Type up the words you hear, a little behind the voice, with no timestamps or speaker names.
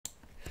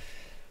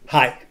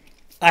Hi,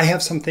 I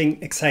have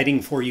something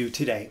exciting for you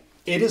today.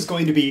 It is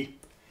going to be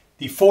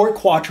the 4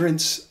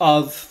 quadrants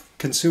of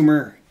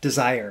consumer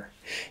desire.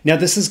 Now,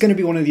 this is going to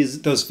be one of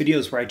those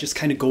videos where I just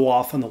kind of go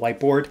off on the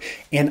whiteboard,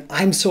 and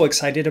I'm so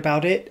excited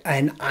about it.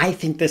 And I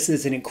think this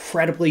is an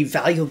incredibly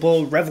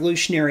valuable,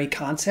 revolutionary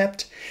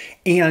concept.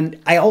 And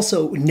I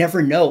also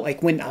never know,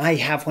 like when I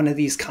have one of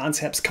these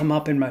concepts come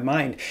up in my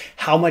mind,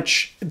 how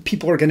much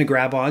people are going to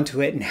grab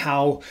onto it and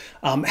how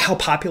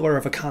popular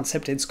of a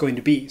concept it's going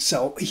to be.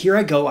 So here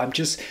I go.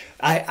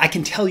 I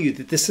can tell you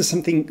that this is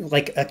something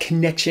like a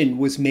connection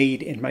was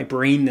made in my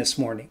brain this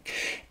morning.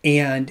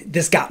 And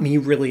this got me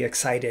really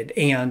excited.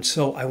 And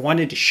so I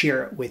wanted to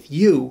share it with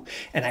you.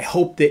 And I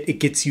hope that it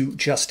gets you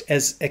just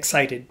as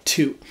excited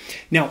too.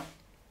 Now,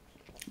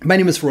 my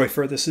name is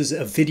Royfer. This is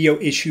a video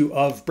issue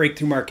of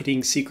Breakthrough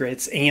Marketing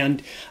Secrets,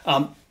 and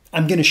I'm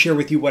going to share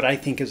with you what I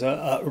think is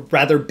a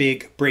rather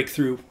big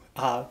breakthrough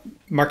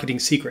marketing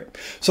secret.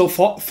 So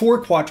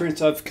 4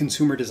 quadrants of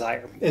consumer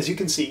desire. As you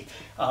can see,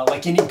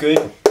 like any good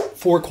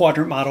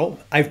 4-quadrant model,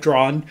 I've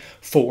drawn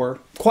 4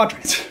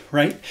 quadrants,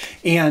 right?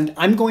 And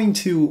I'm going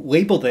to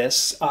label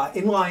this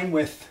in line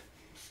with,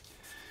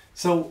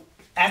 so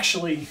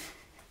actually,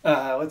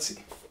 let's see,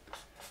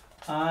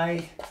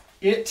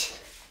 it,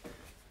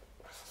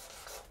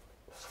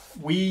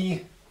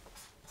 we,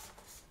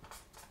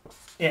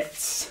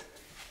 it's.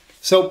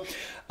 So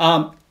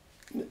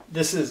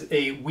this is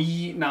a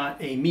we, not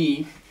a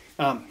me.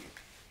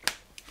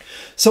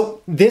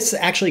 So this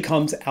actually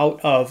comes out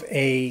of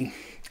a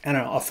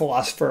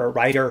philosopher, a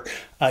writer,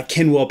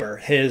 Ken Wilber,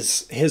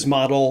 his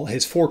model,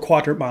 his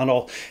 4-quadrant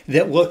model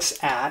that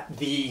looks at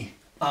the,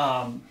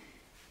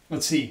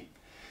 let's see,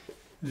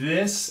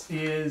 this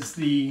is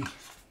the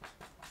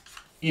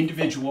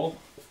individual.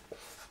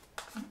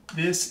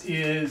 This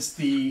is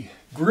the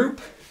group.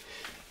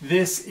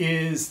 This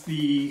is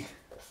the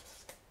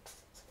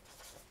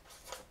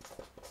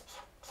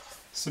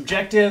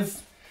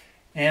subjective.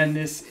 And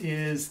this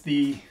is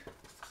the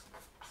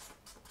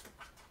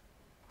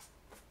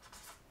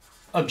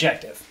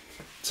objective.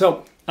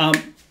 So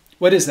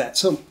what is that?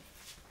 So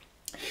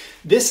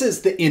this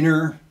is the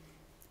inner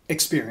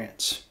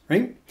experience,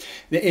 right?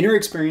 The inner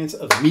experience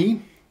of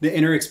me, the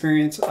inner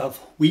experience of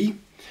we.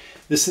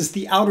 This is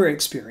the outer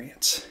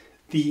experience.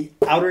 The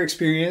outer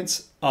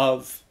experience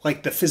of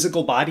like the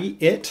physical body,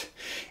 it,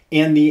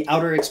 and the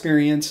outer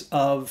experience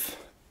of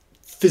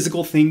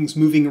physical things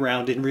moving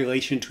around in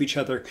relation to each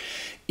other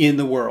in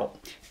the world.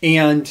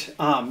 And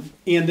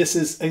this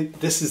is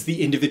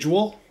the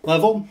individual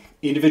level,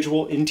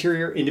 individual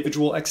interior,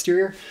 individual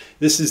exterior.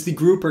 This is the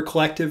group or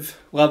collective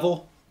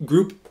level,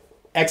 group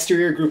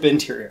exterior, group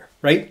interior,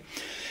 right?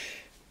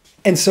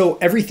 And so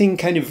everything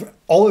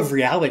all of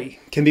reality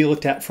can be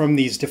looked at from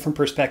these different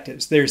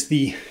perspectives. There's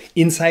the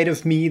inside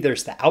of me,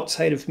 there's the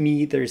outside of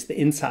me, there's the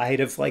inside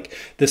of like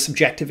the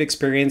subjective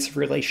experience of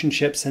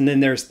relationships, and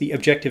then there's the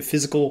objective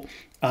physical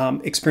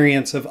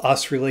experience of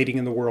us relating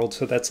in the world.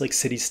 So that's like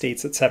city,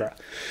 states, etc.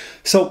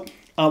 So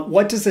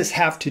what does this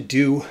have to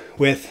do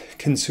with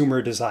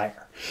consumer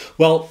desire?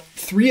 Well,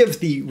 3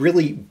 of the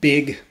really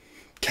big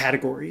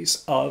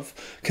categories of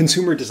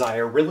consumer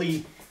desire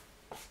really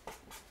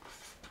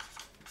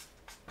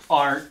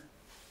are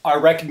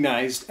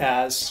recognized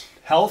as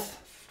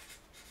health,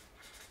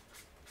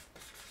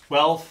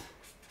 wealth,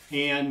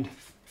 and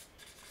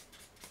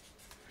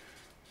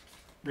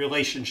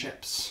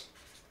relationships.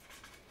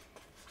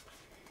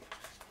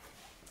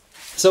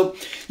 So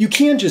you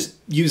can just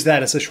use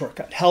that as a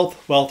shortcut.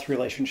 Health, wealth,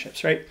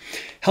 relationships, right?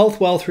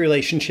 Health, wealth,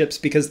 relationships,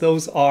 because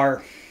those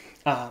are,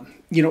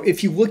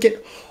 if you look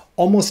at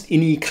almost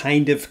any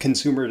kind of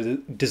consumer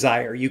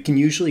desire, you can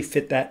usually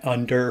fit that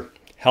under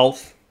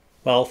health,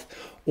 wealth,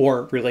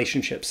 or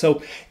relationships.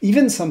 So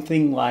even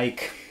something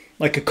like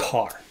a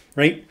car,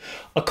 right?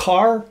 A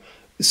car,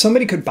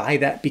 somebody could buy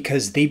that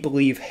because they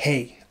believe,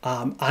 hey,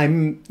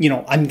 I'm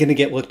going to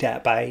get looked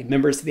at by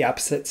members of the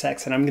opposite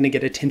sex and I'm going to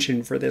get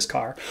attention for this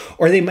car.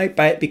 Or they might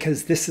buy it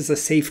because this is a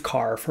safe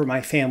car for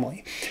my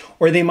family.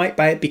 Or they might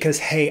buy it because,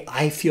 hey,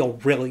 I feel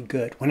really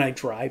good when I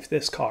drive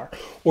this car.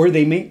 Or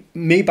they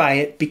may buy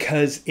it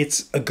because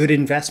it's a good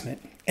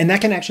investment. And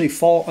that can actually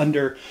fall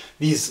under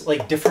these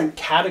like different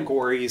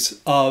categories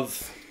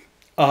of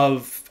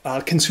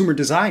consumer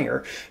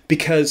desire,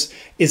 because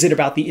is it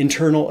about the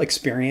internal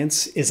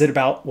experience? Is it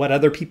about what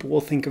other people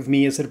will think of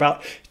me? Is it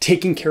about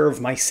taking care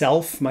of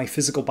myself, my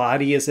physical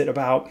body? Is it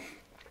about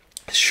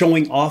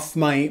showing off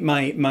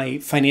my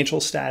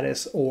financial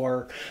status,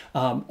 or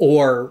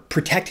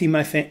protecting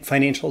my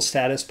financial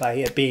status by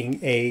it being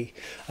a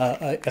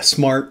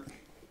smart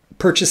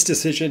purchase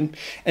decision?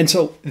 And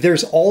so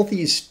there's all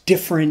these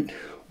different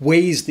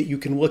ways that you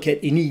can look at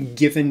any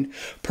given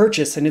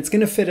purchase, and it's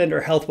going to fit under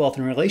health, wealth,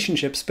 and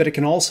relationships, but it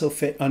can also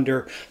fit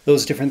under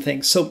those different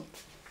things. So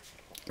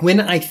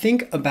when I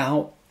think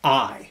about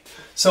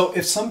so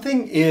if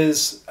something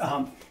is,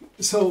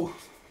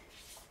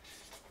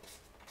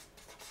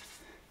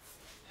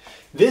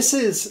 this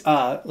is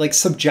like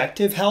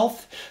subjective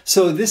health.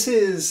 So this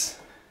is,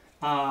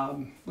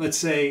 let's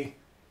say,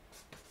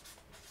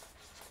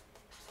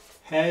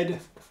 head,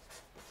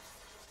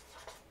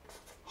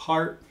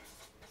 heart,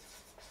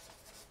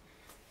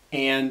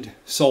 and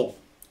soul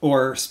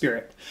or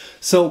spirit.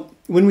 So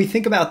when we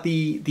think about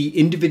the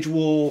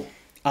individual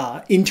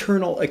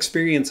internal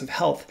experience of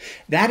health,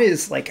 that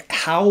is like,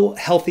 how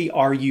healthy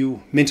are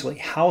you mentally?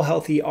 How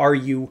healthy are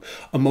you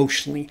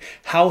emotionally?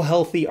 How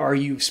healthy are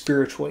you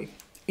spiritually?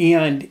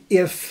 And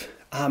if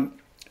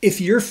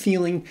you're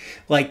feeling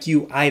like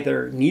you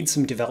either need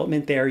some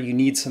development there, you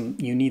need some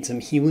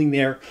healing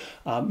there,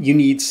 you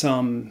need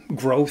some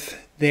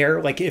growth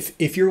there, like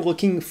if you're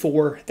looking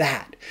for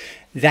that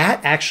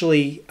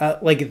actually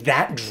like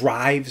that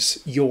drives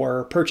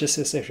your purchase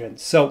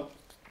decisions. So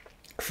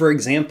for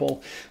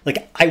example,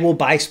 like I will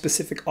buy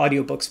specific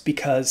audiobooks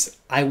because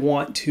I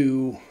want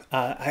to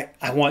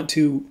I want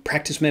to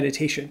practice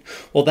meditation.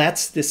 Well,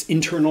 that's this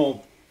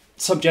internal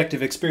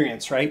subjective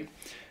experience, right?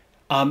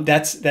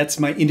 That's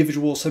my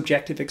individual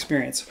subjective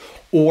experience.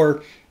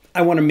 Or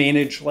I want to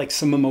manage like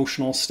some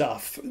emotional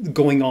stuff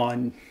going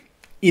on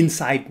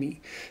inside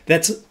me.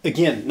 That's,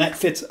 again, that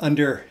fits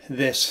under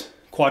this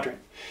quadrant.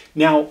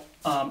 Now,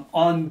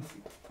 on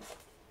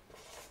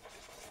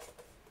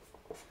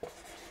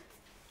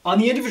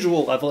the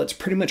individual level, it's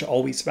pretty much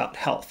always about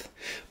health.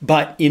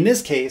 But in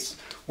this case,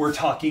 we're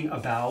talking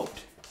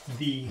about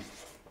the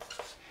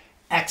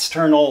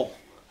external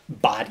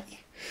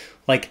body,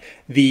 like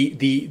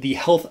the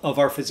health of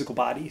our physical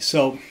body.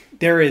 So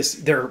there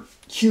are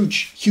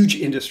huge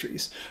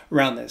industries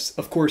around this.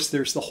 Of course,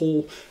 there's the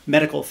whole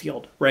medical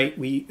field, right?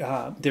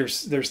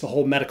 There's the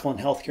whole medical and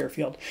healthcare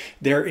field.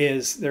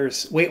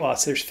 There's weight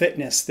loss, there's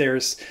fitness,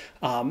 there's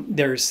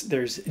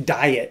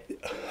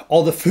diet.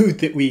 All the food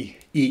that we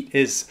eat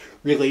is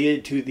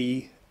related to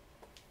the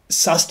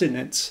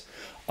sustenance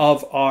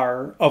of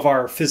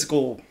our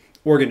physical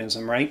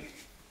organism, right?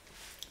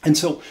 And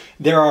so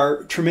there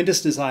are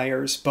tremendous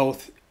desires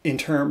both in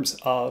terms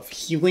of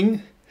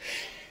healing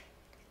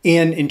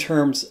and in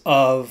terms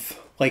of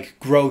like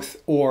growth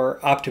or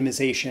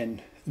optimization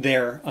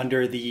there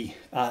under the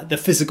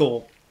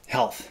physical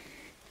health.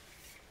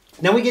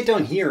 Now we get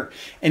down here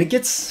and it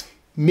gets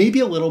maybe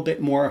a little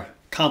bit more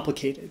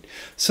complicated.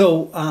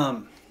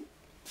 So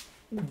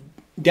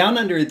down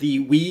under the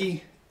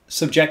we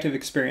subjective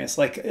experience,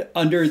 like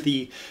under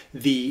the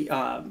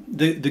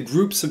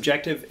group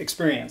subjective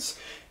experience,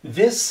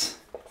 this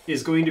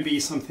is going to be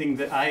something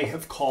that I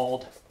have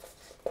called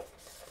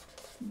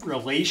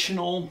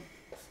relational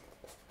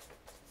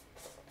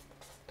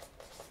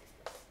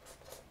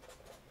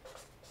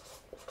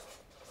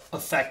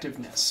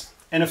effectiveness.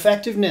 And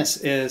effectiveness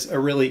is a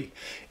really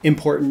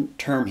important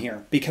term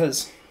here,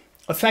 because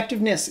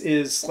effectiveness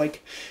is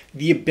like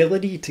the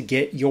ability to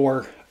get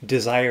your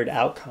desired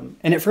outcome.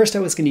 And at first I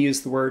was going to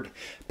use the word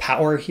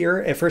power here.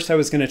 At first I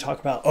was going to talk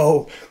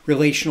about,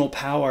 relational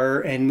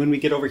power. And when we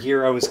get over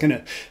here, I was going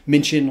to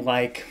mention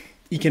like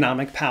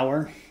economic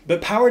power.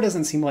 But power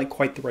doesn't seem like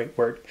quite the right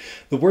word.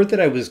 The word that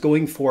I was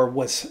going for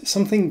was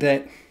something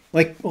that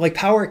like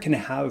power can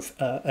have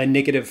a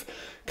negative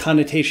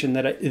connotation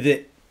that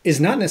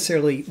is not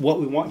necessarily what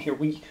we want here.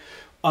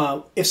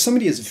 If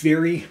somebody is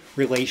very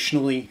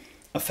relationally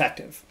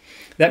effective,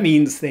 that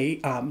means they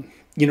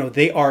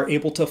are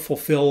able to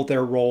fulfill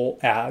their role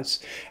as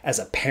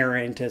a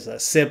parent, as a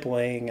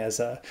sibling,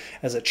 as a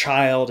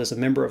child, as a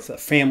member of the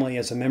family,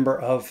 as a member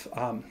of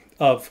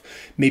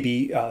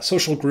maybe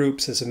social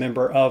groups, as a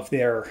member of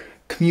their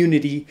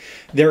community.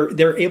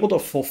 They're able to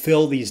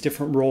fulfill these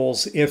different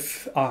roles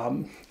if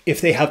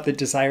they have the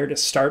desire to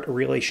start a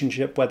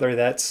relationship, whether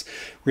that's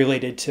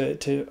related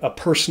to a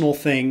personal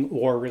thing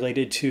or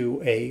related to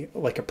a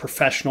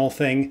professional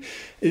thing.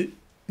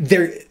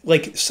 They're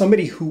like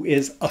somebody who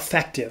is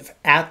effective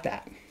at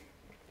that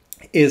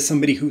is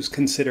somebody who's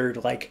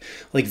considered like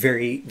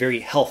very, very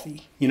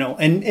healthy,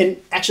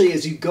 and actually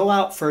as you go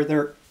out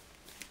further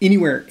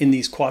anywhere in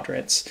these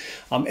quadrants,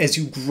 as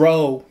you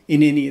grow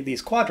in any of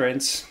these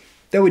quadrants,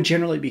 that would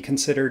generally be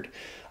considered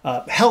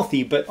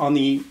healthy. But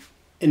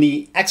in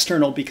the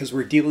external, because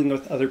we're dealing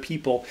with other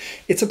people,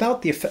 it's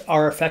about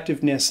our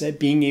effectiveness at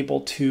being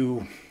able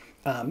to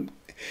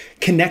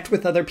connect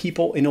with other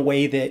people in a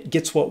way that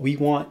gets what we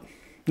want.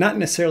 Not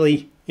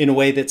necessarily in a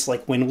way that's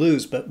like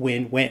win-lose, but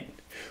win-win,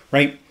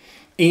 right?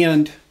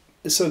 And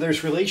so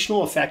there's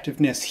relational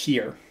effectiveness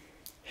here.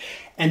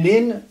 And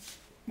then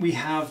we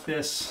have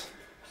this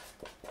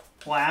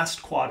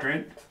last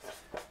quadrant.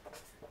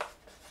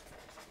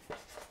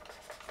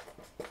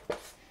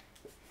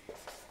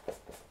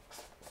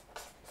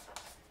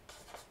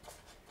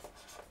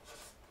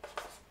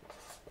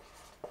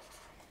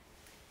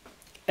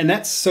 And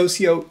that's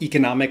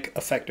socioeconomic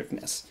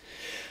effectiveness.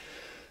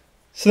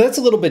 So that's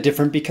a little bit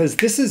different, because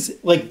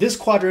this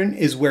quadrant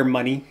is where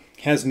money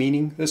has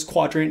meaning. This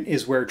quadrant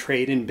is where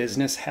trade and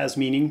business has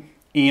meaning.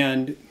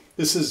 And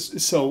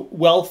so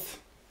wealth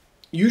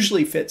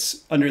usually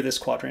fits under this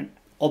quadrant,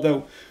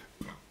 although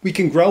we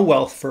can grow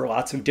wealth for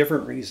lots of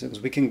different reasons.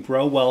 We can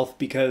grow wealth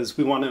because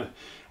we want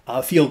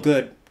to feel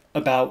good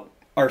about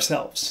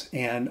ourselves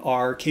and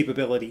our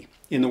capability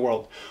in the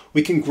world.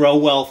 We can grow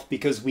wealth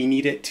because we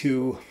need it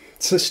to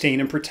sustain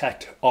and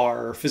protect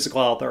our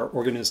physical health, our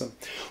organism.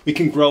 We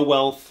can grow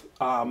wealth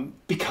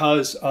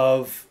because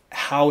of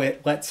how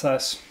it lets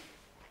us,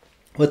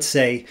 let's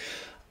say,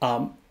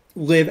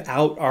 live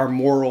out our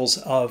morals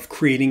of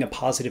creating a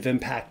positive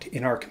impact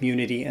in our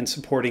community and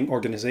supporting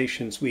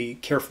organizations we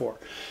care for.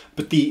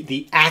 But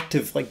the act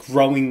of like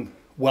growing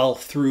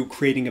wealth through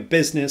creating a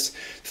business,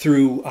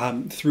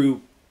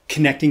 through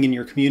connecting in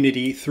your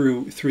community,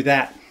 through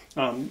that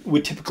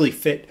would typically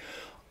fit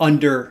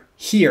under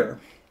here.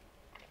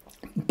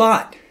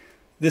 But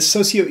this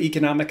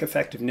socioeconomic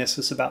effectiveness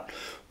is about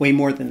way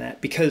more than that,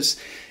 because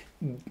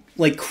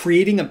like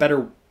creating a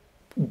better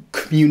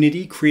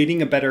community,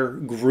 creating a better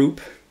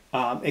group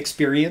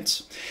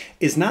experience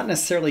is not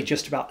necessarily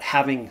just about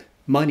having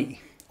money,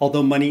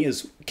 although money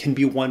can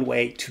be one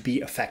way to be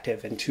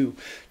effective and to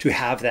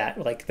have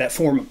that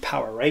form of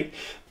power, right?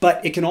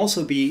 But it can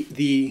also be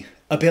the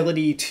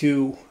ability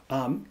to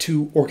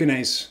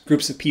organize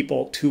groups of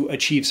people to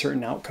achieve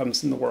certain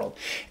outcomes in the world.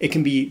 It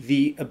can be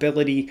the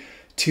ability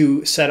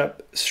to set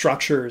up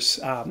structures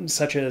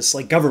such as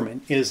like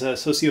government is a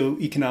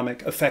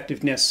socioeconomic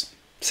effectiveness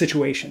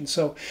situation.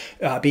 So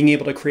being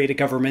able to create a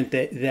government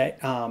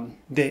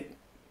that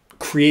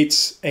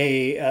creates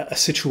a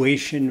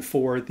situation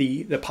for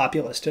the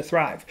populace to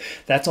thrive.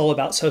 That's all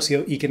about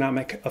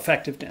socioeconomic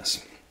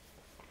effectiveness.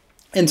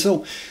 And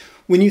so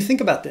when you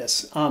think about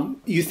this,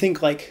 you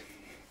think like,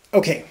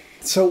 okay,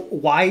 so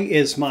why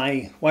is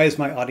my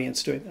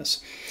audience doing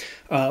this?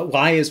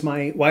 Why is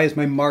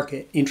my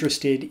market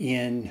interested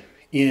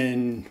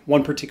in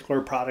one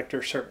particular product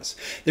or service?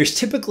 There's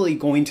typically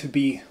going to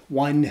be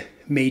one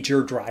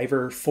major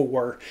driver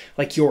for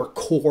like your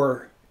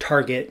core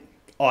target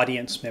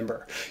audience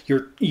member,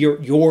 your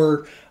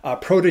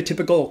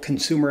prototypical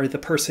consumer, the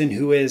person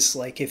who is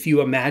like, if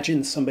you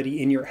imagine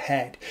somebody in your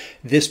head,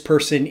 this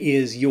person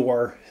is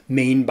your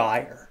main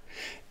buyer.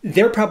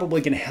 They're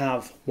probably going to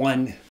have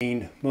one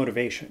main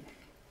motivation.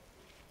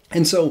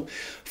 And so,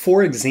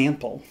 for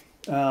example,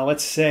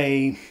 let's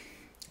say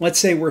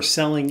we're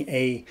selling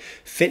a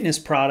fitness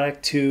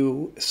product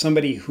to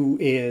somebody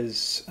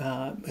who's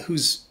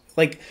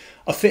like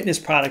a fitness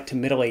product to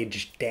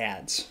middle-aged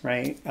dads,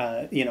 right?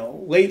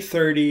 Late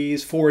 30s,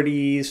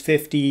 40s,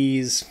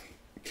 50s,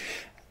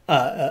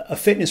 a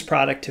fitness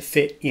product to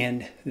fit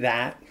in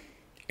that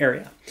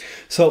area.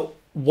 So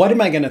what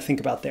am I going to think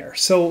about there?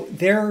 So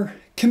there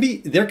can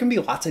be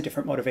lots of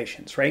different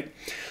motivations, right?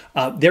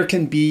 There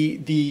can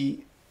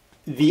be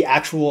the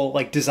actual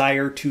like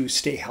desire to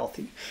stay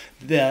healthy,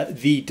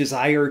 the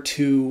desire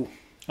to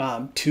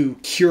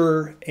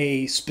cure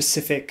a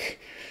specific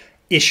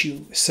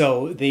issue.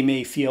 So they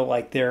may feel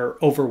like they're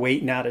overweight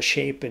and out of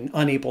shape and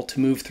unable to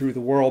move through the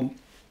world.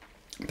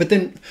 But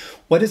then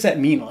what does that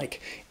mean?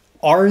 Like,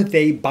 are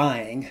they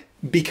buying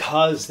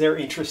because they're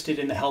interested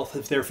in the health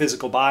of their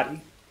physical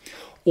body?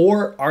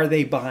 Or are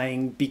they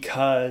buying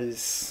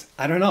because,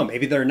 I don't know,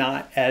 maybe they're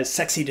not as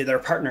sexy to their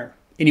partner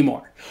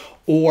anymore?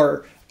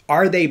 Or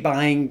are they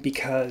buying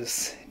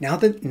because now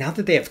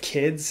that they have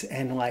kids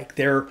and like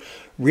they're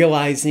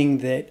realizing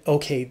that,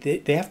 okay,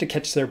 they have to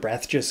catch their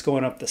breath just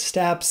going up the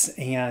steps,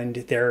 and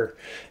their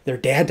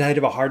dad died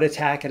of a heart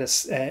attack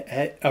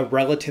at a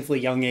relatively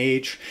young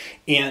age,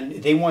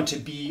 and they want to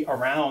be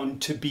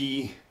around to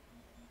be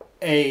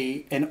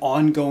an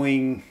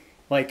ongoing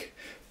like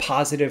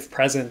positive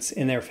presence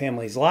in their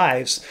family's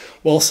lives.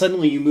 Well,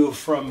 suddenly you move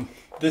from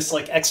this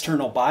like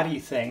external body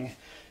thing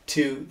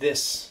to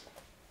this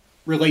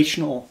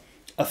relational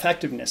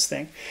effectiveness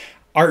thing.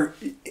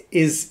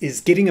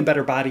 Is getting a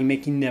better body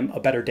making them a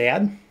better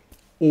dad,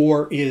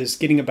 or is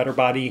getting a better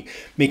body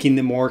making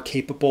them more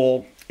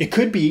capable? It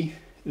could be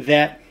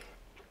that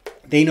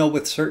they know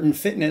with certain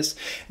fitness,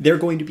 they're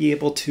going to be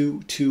able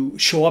to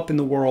show up in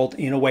the world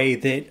in a way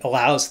that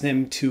allows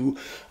them to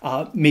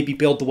maybe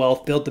build the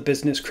wealth, build the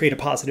business, create a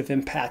positive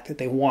impact that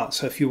they want.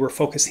 So if you were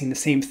focusing the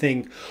same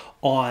thing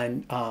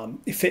on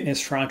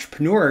fitness for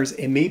entrepreneurs,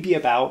 it may be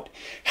about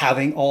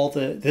having all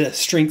the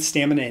strength,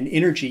 stamina, and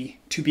energy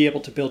to be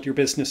able to build your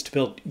business, to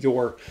build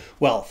your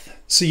wealth.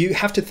 So you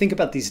have to think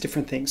about these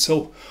different things.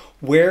 So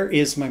where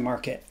is my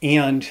market?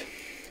 And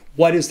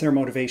what is their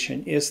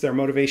motivation? Is their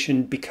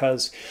motivation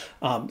because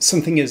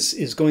something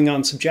is going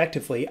on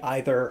subjectively,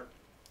 either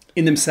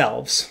in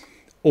themselves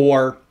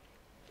or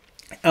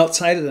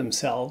outside of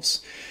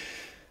themselves,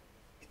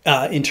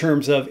 in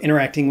terms of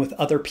interacting with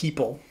other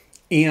people?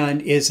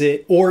 And is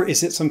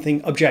it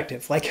something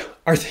objective? Like,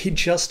 are they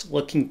just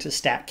looking to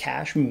stack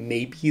cash?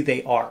 Maybe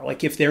they are.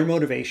 Like, if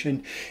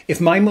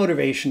my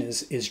motivation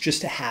is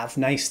just to have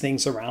nice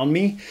things around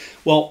me,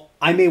 well,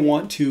 I may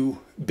want to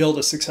build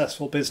a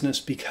successful business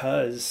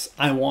because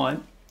I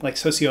want like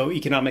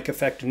socioeconomic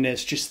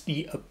effectiveness, just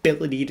the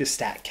ability to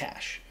stack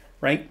cash,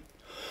 right?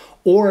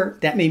 Or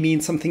that may mean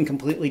something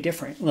completely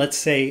different. Let's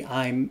say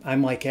I'm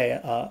like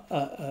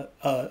a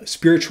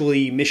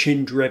spiritually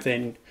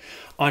mission-driven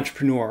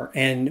entrepreneur,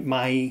 and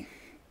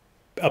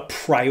a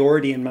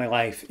priority in my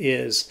life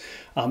is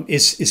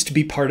to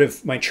be part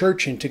of my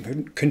church and to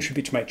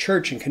contribute to my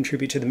church and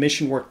contribute to the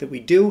mission work that we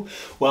do.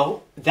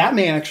 Well, that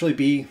may actually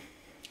be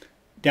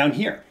down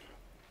here.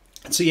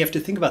 And so you have to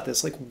think about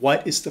this, like,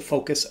 what is the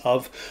focus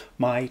of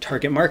my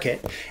target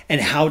market and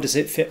how does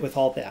it fit with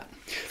all that?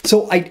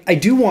 So I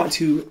do want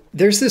to,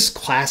 there's this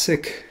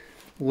classic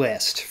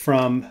list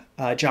from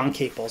John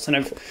Caples, and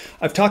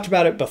I've talked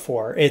about it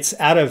before. It's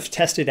out of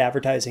Tested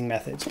Advertising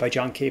Methods by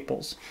John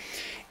Caples.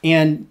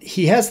 And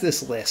he has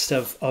this list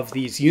of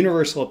these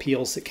universal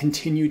appeals that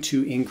continue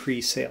to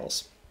increase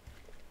sales.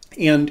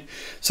 And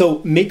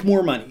so make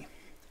more money,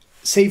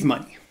 save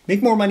money,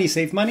 make more money,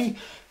 save money.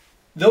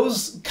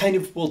 Those kind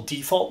of will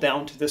default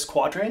down to this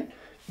quadrant.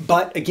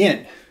 But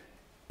again,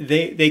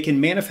 they can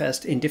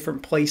manifest in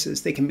different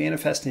places. They can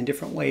manifest in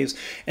different ways.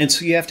 And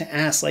so you have to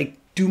ask, like,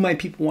 do my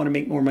people want to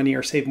make more money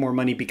or save more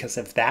money because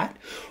of that?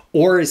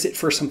 Or is it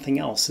for something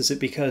else? Is it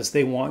because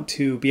they want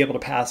to be able to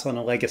pass on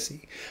a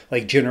legacy,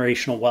 like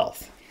generational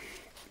wealth,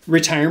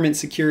 retirement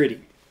security?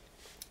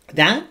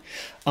 That,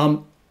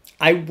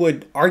 I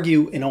would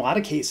argue in a lot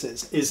of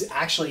cases, is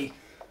actually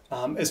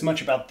as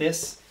much about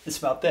this as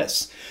about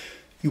this.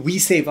 We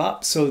save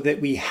up so that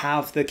we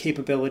have the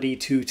capability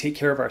to take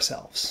care of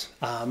ourselves.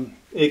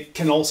 It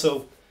can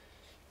also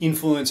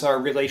influence our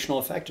relational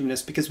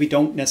effectiveness because we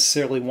don't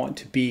necessarily want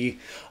to be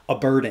a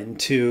burden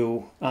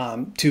to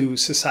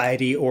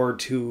society or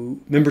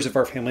to members of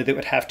our family that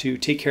would have to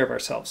take care of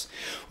ourselves.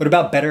 What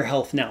about better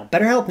health now?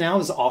 Better health now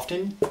is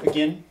often,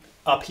 again,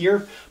 up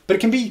here, but it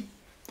can be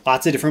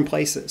lots of different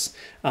places.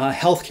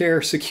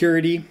 Healthcare,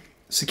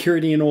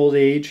 security in old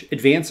age,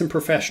 advance in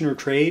profession or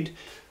trade,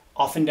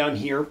 often down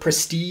here.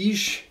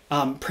 Prestige.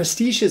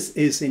 Prestige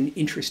is an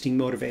interesting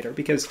motivator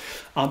because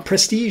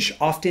prestige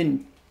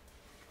often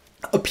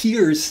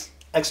appears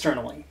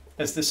externally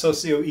as the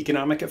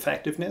socioeconomic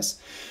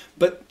effectiveness.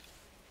 But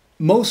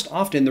most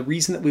often the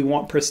reason that we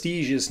want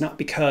prestige is not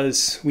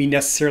because we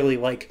necessarily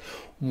like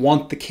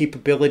want the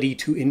capability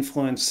to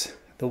influence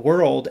the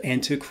world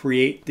and to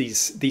create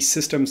these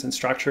systems and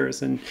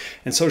structures and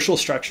social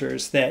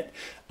structures that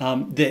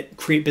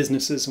create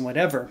businesses and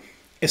whatever.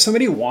 If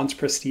somebody wants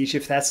prestige,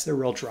 if that's their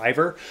real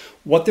driver,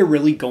 what they're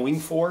really going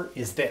for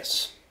is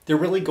this. They're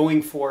really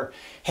going for,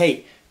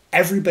 hey,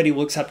 everybody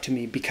looks up to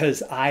me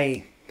because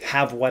I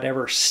have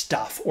whatever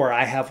stuff, or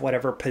I have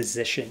whatever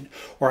position,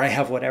 or I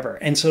have whatever.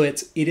 And so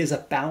it is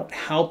about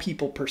how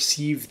people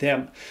perceive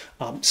them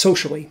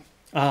socially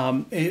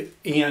and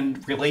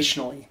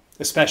relationally,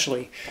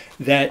 especially,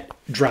 that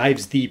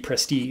drives the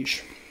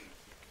prestige.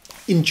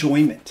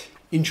 Enjoyment.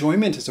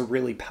 Enjoyment is a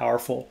really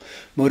powerful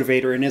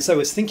motivator. And as I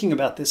was thinking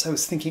about this, I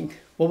was thinking,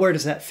 well, where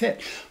does that fit?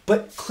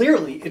 But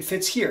clearly it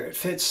fits here. It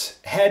fits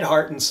head,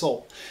 heart, and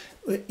soul.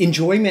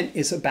 Enjoyment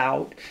is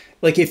about,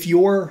 like, if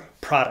your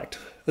product,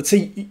 let's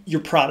say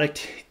your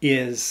product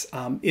is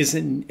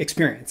an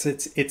experience.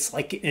 It's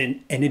like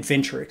an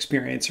adventure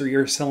experience, or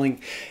you're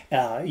selling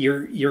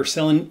your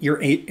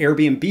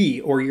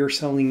Airbnb, or you're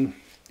selling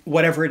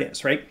whatever it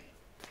is, right?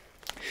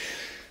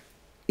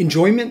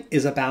 Enjoyment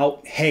is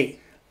about, hey,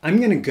 I'm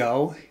going to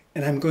go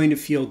and I'm going to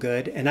feel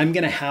good and I'm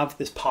going to have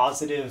this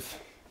positive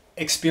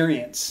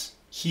experience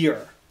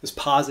here, this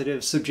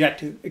positive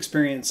subjective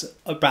experience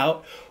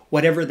about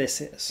whatever this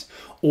is.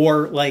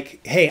 Or like,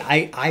 hey,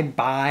 I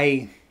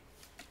buy,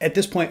 at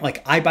this point,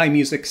 like, I buy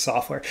music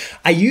software.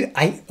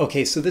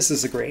 Okay, so this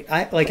is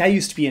I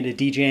used to be into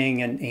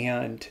DJing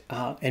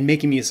and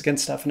making music and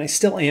stuff, and I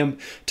still am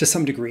to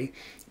some degree,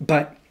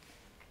 but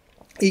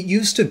it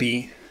used to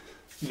be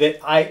that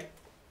I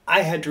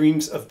had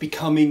dreams of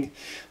becoming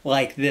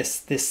like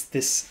this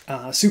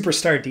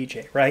superstar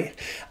DJ, right?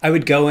 I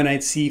would go and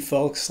I'd see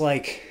folks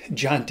like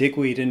John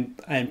Digweed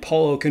and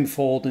Paul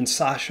Oakenfold and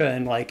Sasha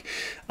and like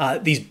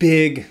these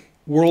big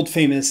world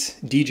famous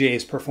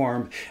DJs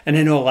perform. And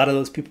I know a lot of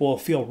those people will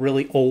feel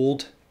really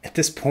old at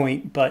this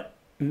point, but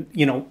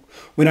you know,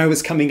 when I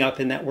was coming up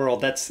in that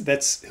world,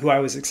 that's who I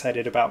was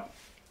excited about.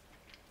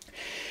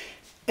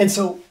 And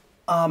so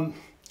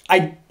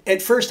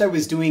at first I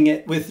was doing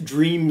it with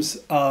dreams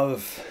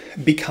of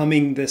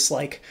becoming this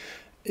like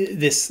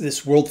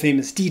this world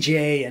famous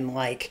DJ and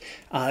like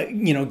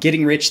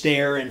getting rich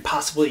there and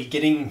possibly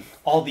getting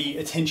all the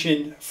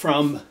attention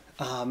from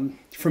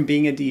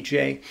being a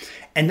DJ,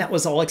 and that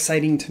was all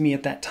exciting to me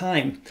at that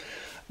time.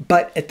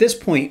 But at this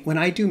point, when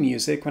I do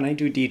music, when I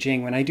do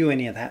DJing, when I do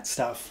any of that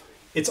stuff,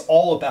 it's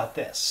all about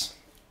this.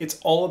 It's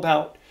all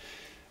about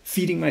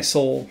feeding my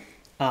soul,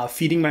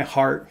 feeding my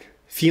heart,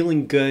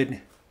 feeling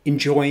good,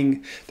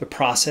 enjoying the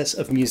process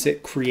of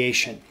music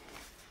creation.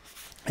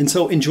 And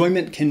so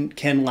enjoyment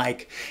can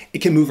like, it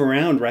can move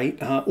around,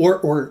 right?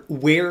 Or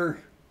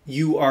where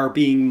you are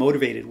being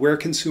motivated, where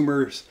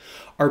consumers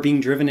are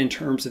being driven in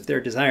terms of their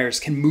desires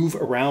can move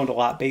around a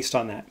lot based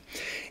on that.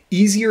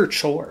 Easier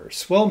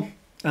chores. Well,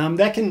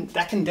 that can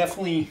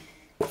definitely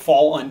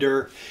fall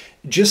under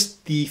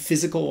just the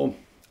physical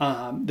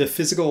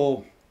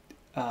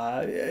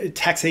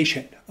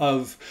taxation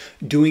of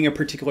doing a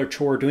particular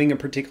chore, doing a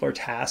particular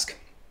task.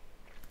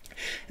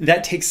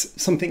 That takes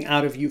something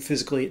out of you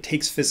physically. It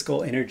takes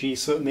physical energy,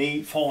 so it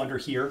may fall under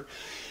here.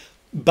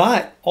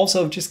 But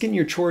also just getting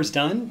your chores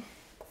done,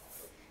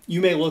 you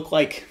may look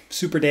like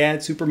super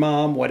dad, super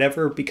mom,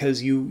 whatever,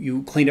 because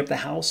you cleaned up the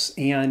house.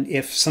 And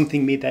if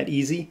something made that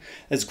easy,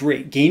 that's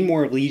great. Gain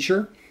more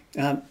leisure.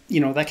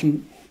 That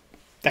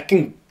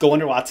can go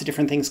under lots of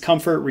different things.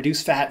 Comfort,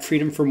 reduce fat,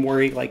 freedom from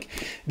worry. Like,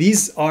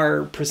 these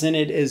are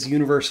presented as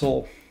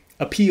universal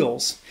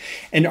appeals.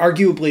 And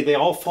arguably, they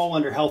all fall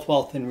under health,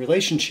 wealth, and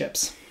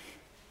relationships.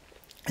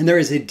 And there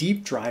is a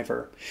deep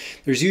driver.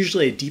 There's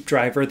usually a deep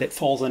driver that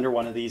falls under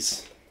one of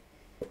these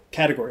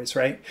categories,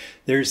 right?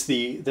 There's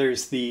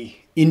the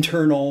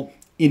internal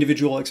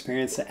individual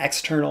experience, the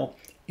external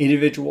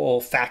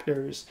individual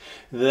factors,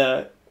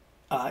 the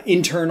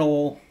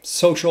internal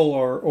social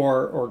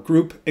or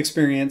group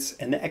experience,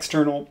 and the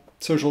external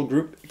social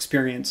group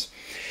experience.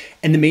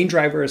 And the main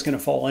driver is going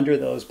to fall under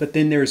those, but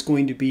then there's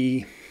going to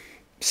be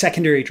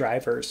secondary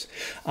drivers.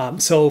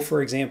 So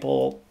for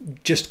example,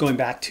 just going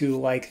back to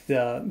like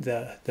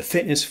the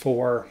fitness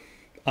for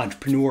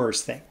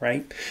entrepreneurs thing,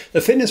 right?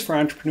 The fitness for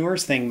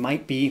entrepreneurs thing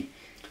might be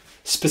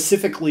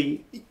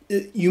specifically,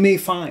 you may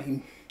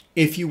find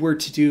if you were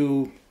to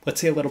do,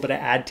 let's say, a little bit of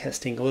ad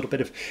testing, a little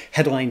bit of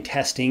headline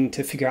testing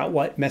to figure out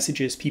what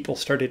messages people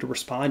started to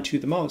respond to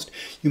the most,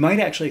 you might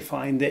actually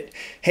find that,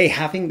 hey,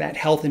 having that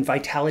health and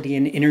vitality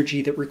and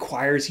energy that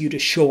requires you to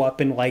show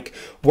up and like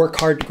work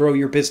hard to grow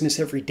your business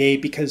every day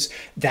because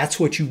that's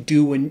what you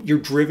do and you're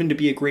driven to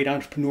be a great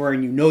entrepreneur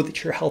and you know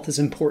that your health is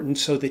important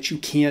so that you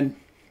can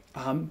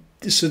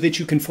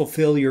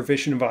fulfill your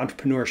vision of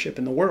entrepreneurship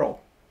in the world.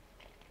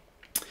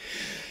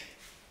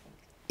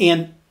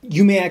 And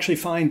you may actually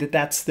find that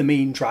that's the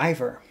main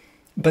driver,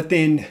 but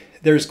then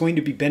there's going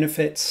to be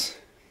benefits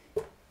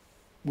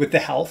with the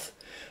health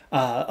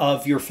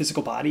of your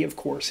physical body, of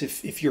course.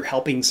 If you're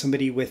helping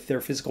somebody with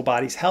their physical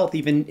body's health,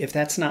 even if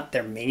that's not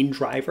their main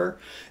driver,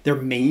 their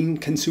main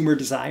consumer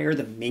desire,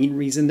 the main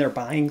reason they're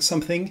buying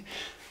something,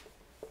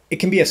 it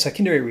can be a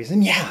secondary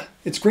reason. Yeah,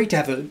 it's great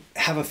to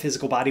have a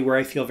physical body where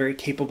I feel very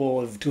capable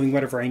of doing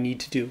whatever I need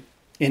to do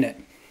in it.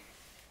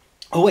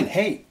 Oh, and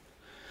hey,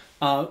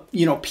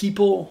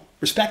 people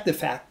respect the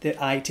fact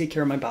that I take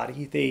care of my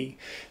body.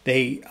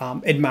 They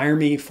admire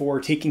me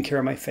for taking care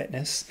of my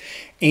fitness,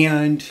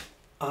 and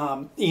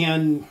my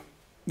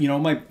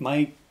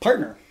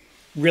partner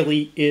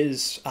really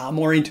is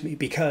more into me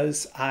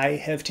because I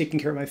have taken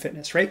care of my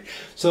fitness, right?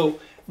 So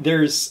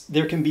there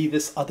can be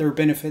this other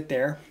benefit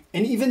there,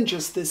 and even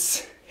just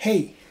this,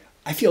 hey,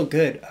 I feel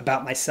good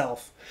about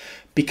myself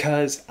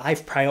because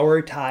I've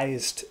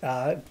prioritized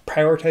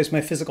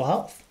my physical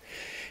health.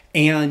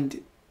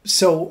 And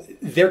so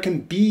there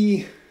can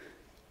be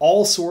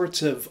all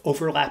sorts of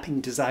overlapping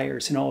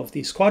desires in all of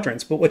these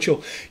quadrants, but what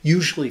you'll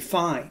usually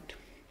find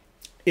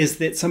is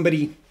that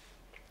somebody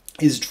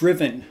is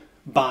driven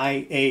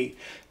by a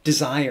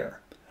desire.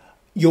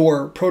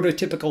 Your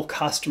prototypical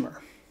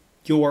customer,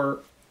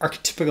 your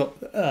archetypal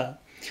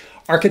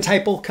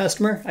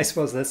customer, I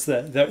suppose that's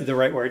the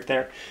right word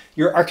there.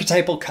 Your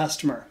archetypal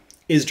customer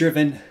is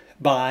driven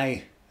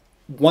by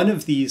one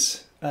of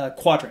these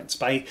quadrants,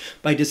 by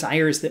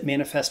desires that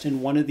manifest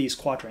in one of these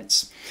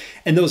quadrants.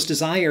 And those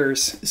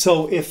desires,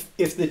 so if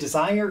the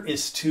desire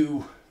is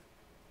to,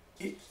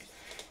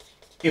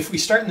 if we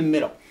start in the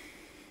middle,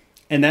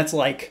 and that's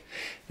like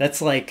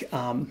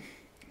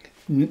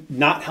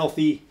not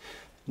healthy,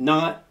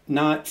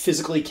 not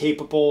physically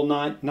capable,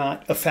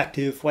 not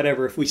effective,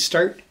 whatever. If we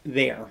start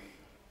there,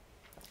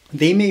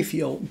 they may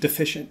feel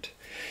deficient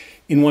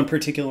in one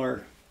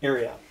particular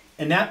area.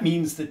 And that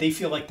means that they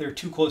feel like they're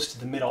too close to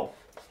the middle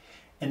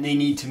and they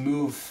need to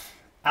move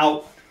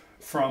out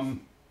from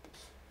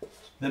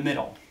the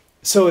middle.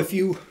 So if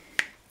you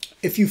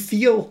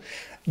feel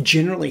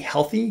generally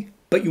healthy,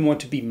 but you want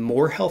to be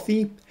more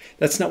healthy,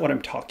 that's not what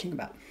I'm talking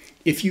about.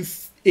 If you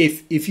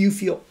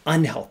feel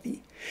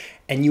unhealthy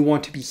and you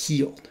want to be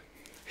healed,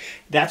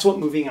 that's what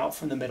moving out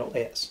from the middle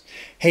is.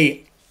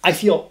 Hey, I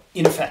feel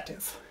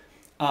ineffective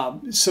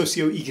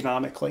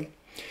socioeconomically,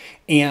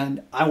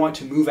 and I want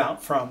to move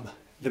out from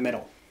the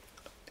middle.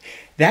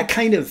 That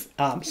kind of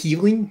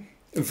healing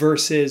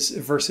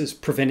versus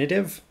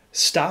preventative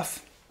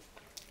stuff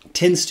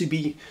tends to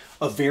be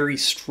a very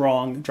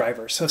strong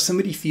driver. So if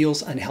somebody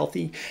feels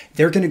unhealthy,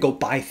 they're going to go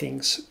buy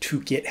things to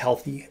get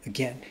healthy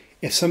again.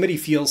 If somebody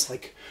feels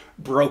like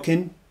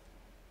broken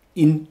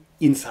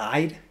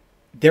inside,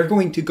 they're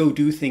going to go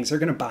do things. They're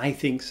going to buy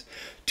things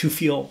to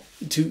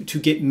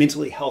get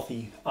mentally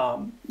healthy,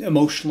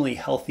 emotionally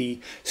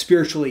healthy,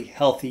 spiritually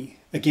healthy.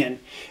 Again,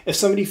 if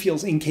somebody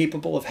feels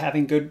incapable of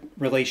having good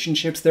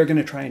relationships, they're going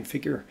to try and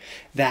figure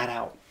that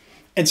out.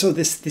 And so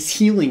this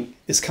healing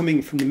is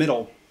coming from the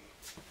middle.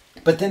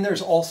 But then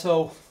there's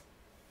also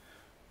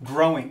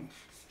growing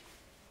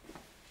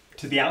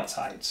to the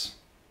outsides.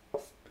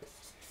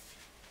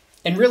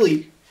 And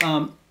really,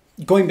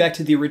 going back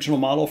to the original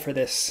model for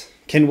this,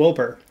 Ken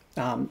Wilber,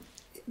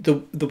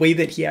 the way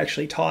that he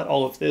actually taught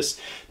all of this,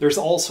 there's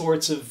all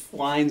sorts of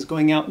lines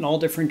going out in all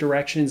different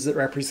directions that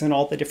represent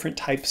all the different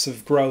types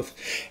of growth.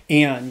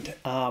 And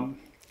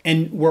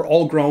we're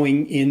all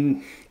growing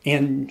in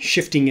and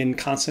shifting in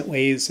constant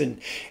ways.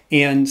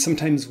 And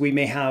sometimes we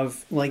may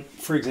have, like,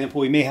 for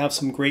example, we may have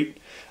some great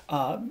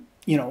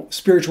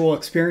spiritual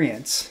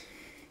experience.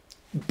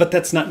 But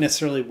that's not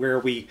necessarily where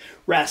we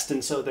rest.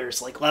 And so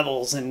there's like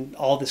levels and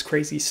all this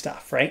crazy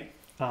stuff, right?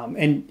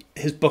 And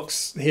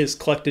his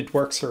collected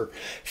works are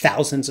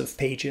thousands of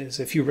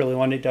pages. If you really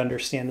wanted to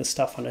understand the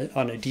stuff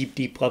on a deep,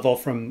 deep level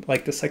from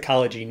like the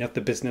psychology, not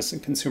the business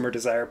and consumer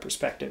desire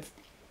perspective.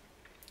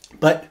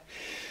 But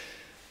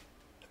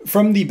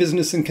from the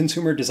business and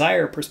consumer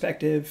desire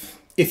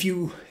perspective, if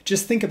you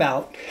just think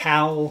about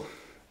how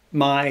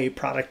my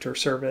product or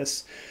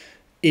service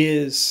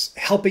is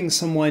helping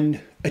someone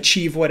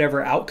achieve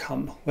whatever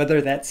outcome, whether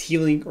that's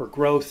healing or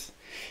growth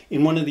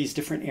in one of these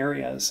different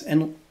areas,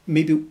 and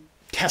maybe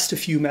test a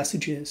few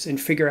messages and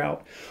figure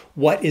out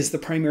what is the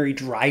primary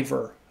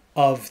driver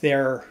of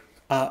their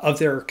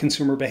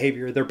consumer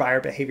behavior, their buyer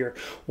behavior.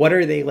 What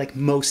are they like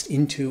most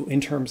into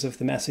in terms of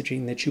the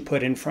messaging that you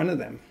put in front of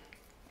them?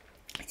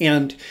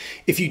 And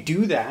if you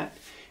do that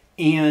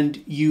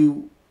and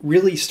you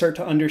really start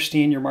to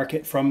understand your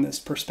market from this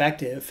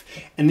perspective,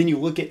 and then you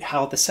look at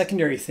how the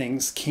secondary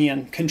things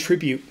can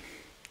contribute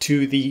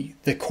to the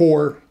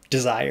core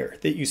desire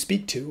that you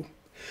speak to,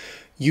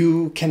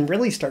 you can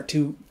really start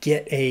to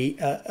get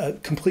a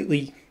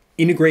completely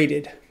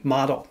integrated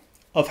model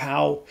of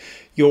how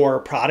your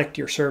product,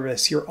 your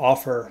service, your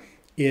offer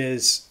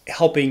is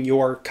helping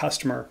your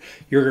customer,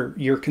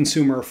 your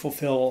consumer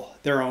fulfill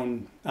their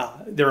own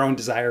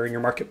desire in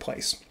your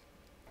marketplace.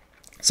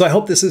 So I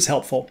hope this is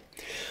helpful.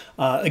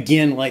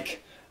 Again,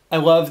 like I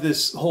love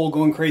this whole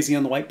going crazy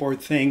on the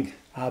whiteboard thing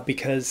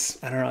because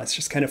I don't know, it's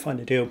just kind of fun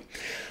to do.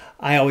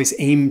 I always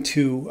aim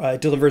to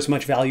deliver as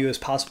much value as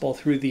possible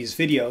through these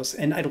videos,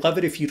 and I'd love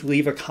it if you'd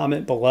leave a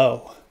comment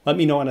below. Let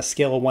me know on a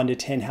scale of 1 to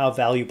 10 how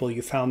valuable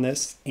you found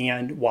this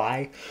and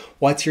why.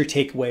 What's your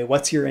takeaway?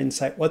 What's your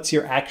insight? What's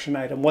your action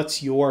item?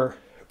 What's your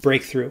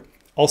breakthrough?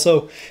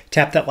 Also,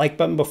 tap that like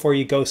button before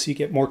you go so you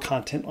get more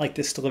content like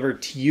this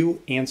delivered to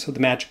you, and so the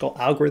magical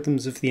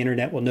algorithms of the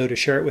internet will know to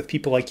share it with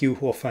people like you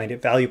who will find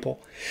it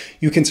valuable.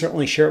 You can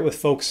certainly share it with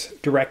folks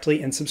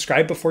directly, and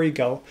subscribe before you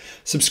go.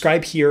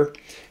 Subscribe here.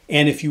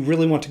 And if you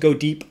really want to go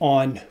deep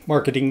on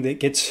marketing that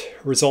gets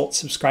results,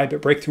 subscribe at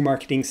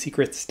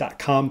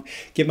breakthroughmarketingsecrets.com.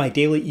 Get my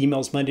daily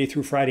emails Monday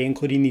through Friday,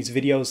 including these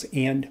videos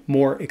and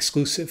more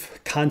exclusive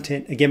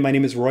content. Again, my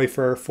name is Roy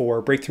Furr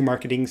for Breakthrough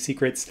Marketing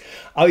Secrets.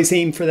 I always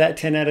aim for that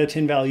 10 out of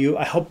 10 value.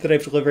 I hope that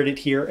I've delivered it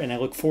here, and I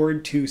look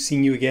forward to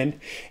seeing you again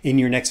in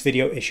your next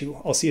video issue.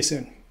 I'll see you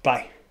soon.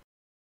 Bye.